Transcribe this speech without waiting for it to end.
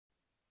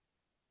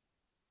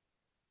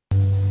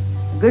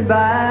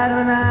Goodbye to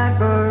the night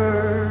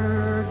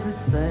birds that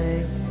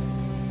sing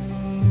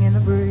in the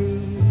breeze.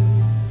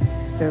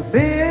 They're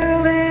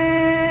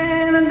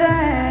building a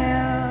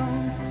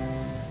dam,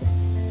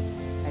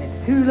 and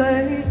it's too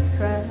late to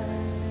try.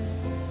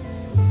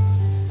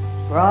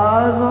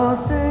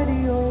 Brazos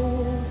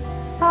adios,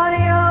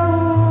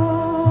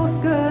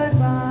 adios,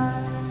 goodbye.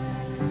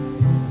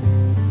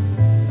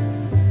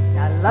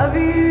 I love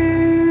you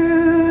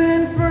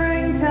in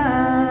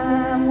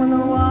springtime when the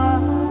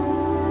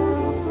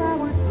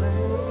wildflowers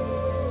bloom,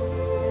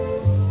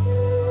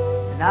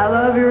 and I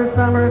love your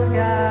summer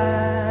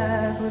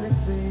skies with its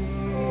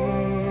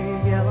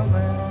big yellow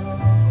moon.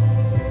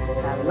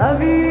 I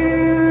love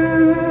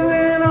you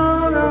in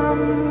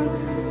autumn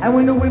and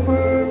when the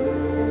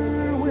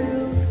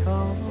whippoorwills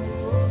call.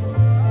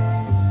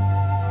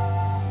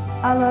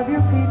 I love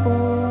your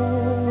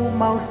people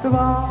most of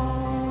all.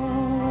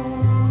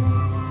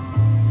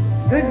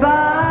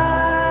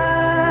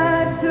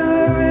 Goodbye to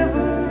the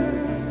river,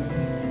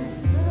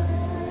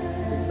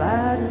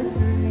 goodbye to the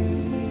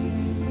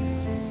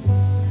trees,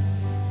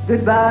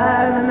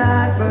 goodbye to the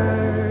night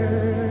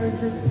birds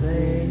that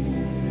sing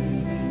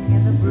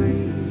in the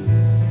breeze.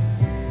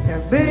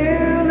 They're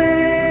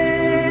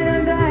building a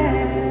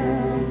dam,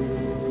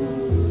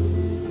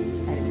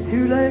 and it's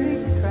too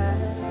late to try.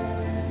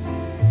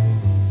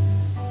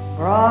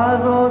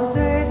 Brazos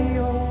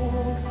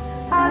adios,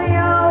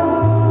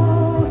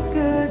 adios,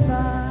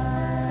 goodbye.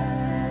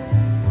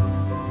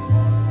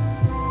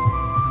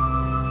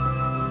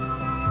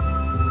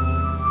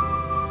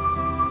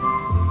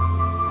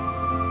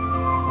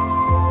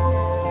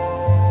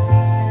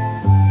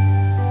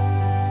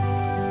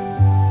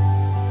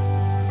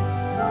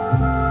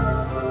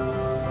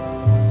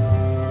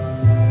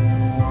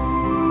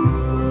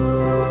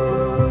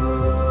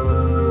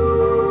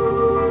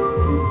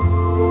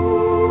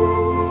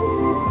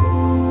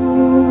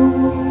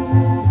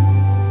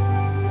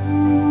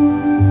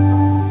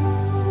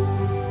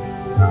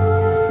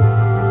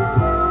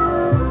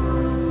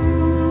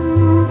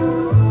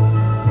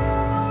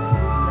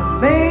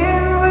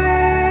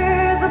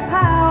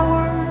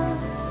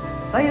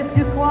 It's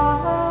just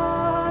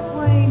what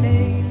we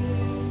need.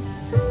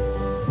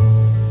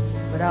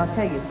 But I'll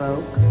tell you,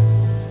 folks,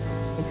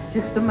 it's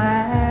just a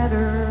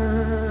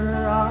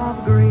matter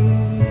of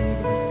greed.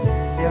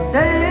 They'll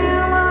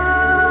dam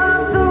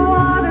up the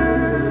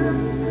water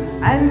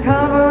and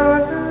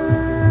cover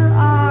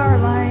our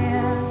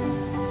land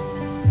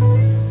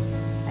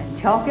and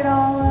chalk it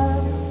all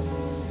up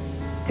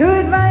to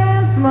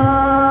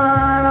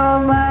advancement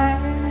of man.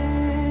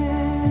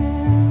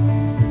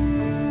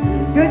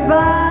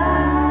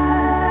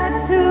 Goodbye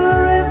to the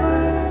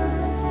river,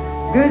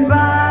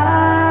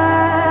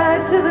 goodbye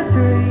to the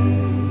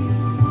trees,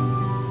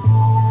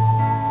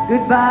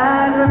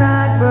 goodbye to the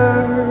night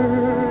bird.